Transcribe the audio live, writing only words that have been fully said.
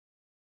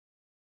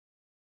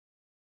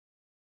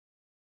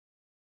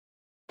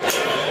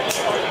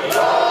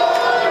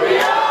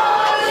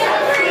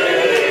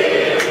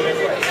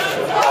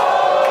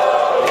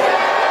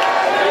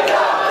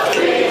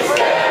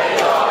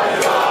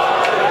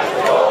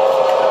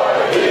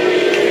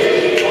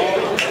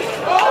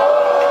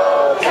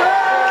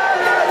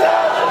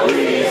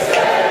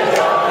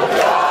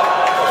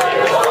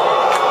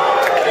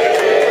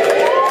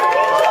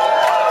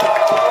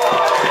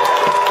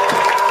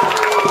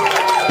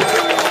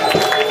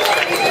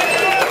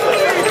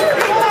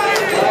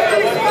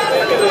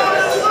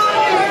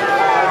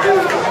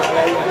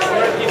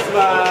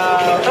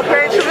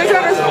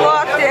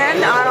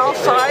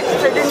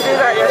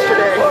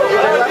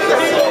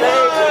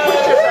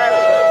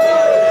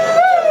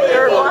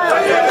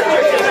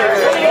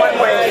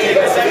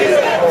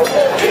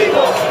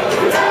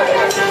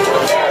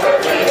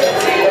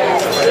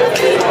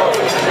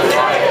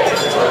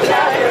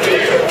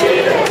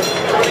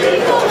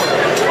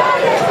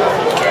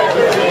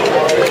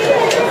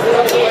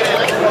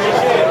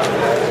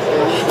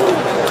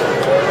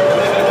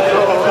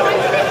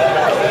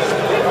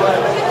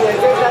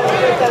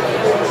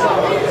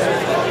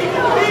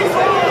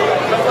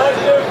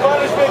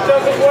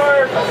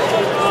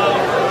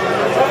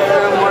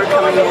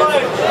Okay,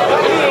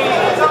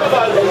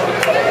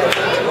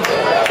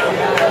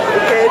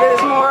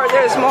 there's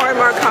more and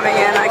more coming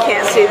in. I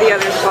can't see the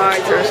other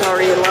sides. There's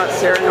already lots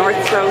there, north,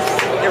 south,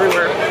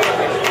 everywhere.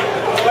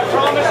 I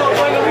promise I'll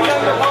find the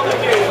weekend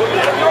Republicans.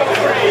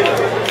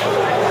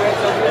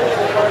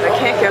 I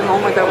can't get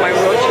home without my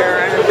wheelchair,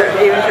 and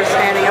even for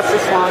standing up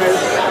as long as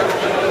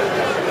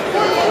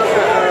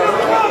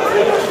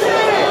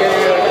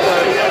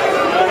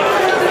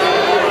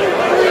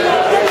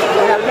I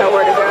have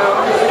nowhere to go.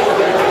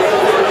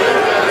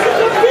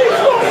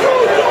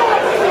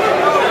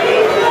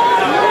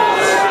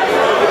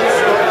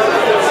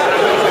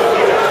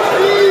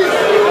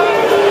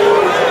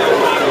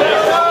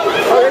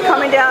 Oh, they're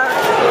coming down.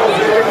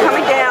 They're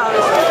coming down.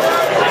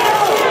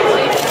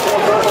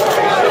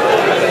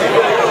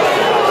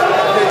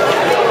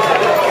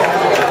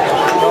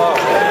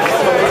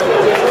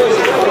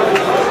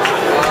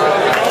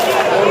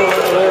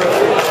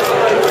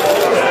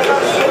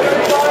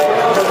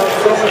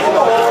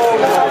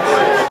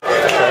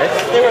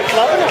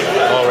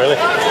 Oh, really?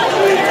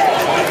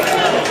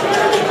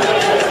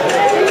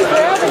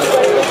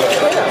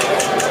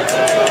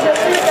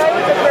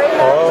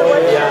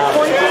 Oh, yeah.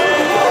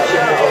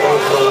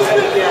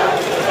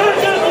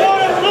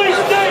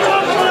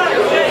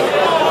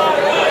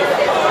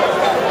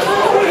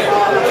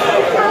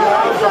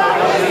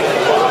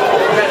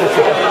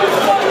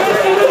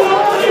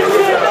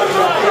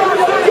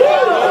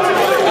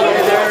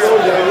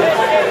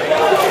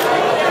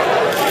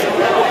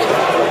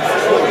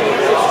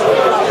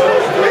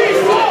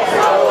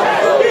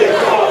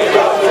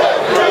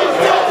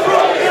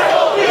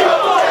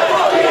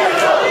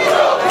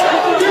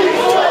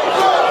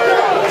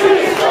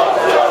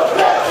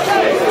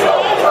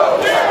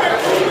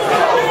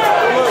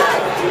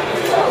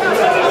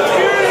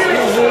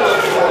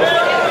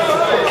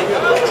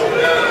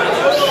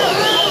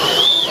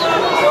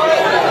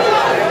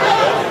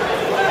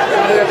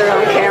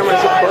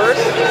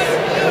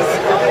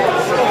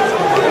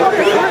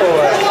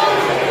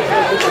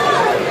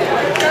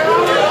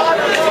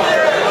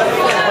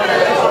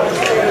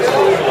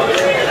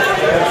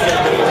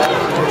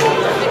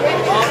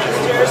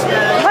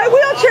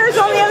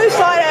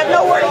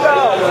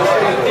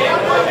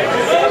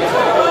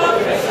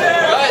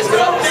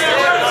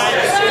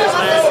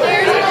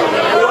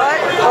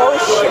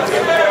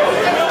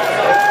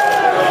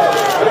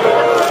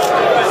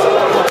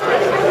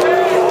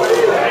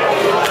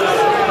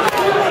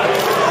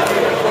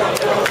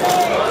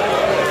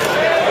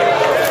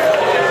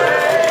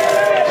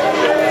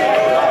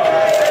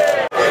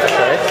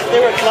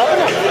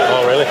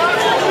 Oh, really?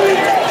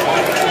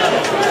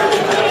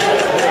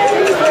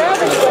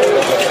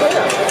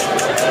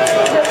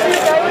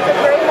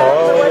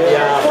 Oh,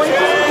 yeah.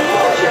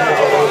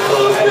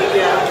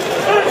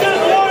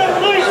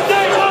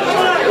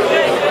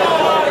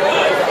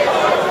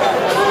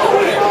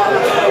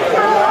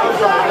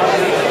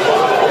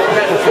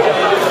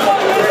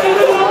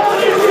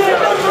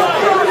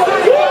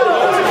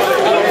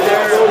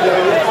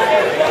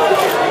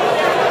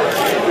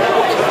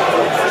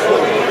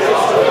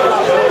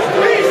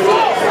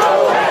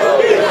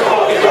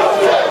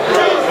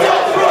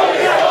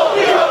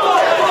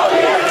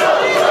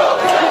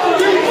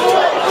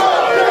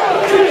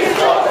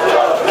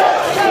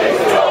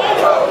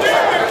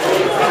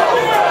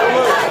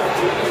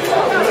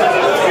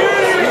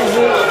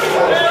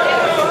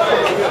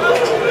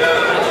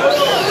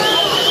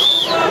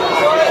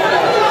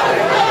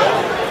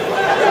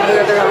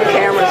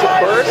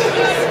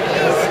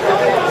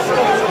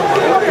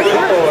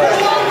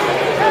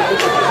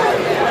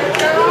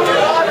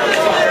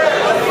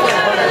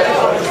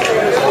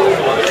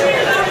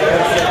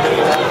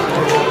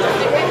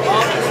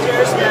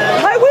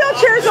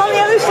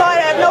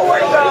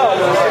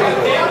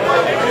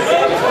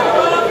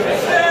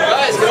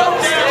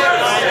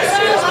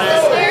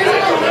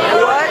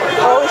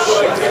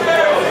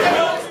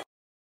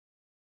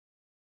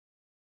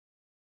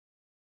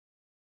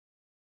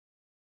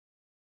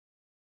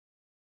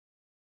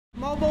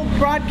 Mobile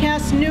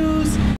broadcast news.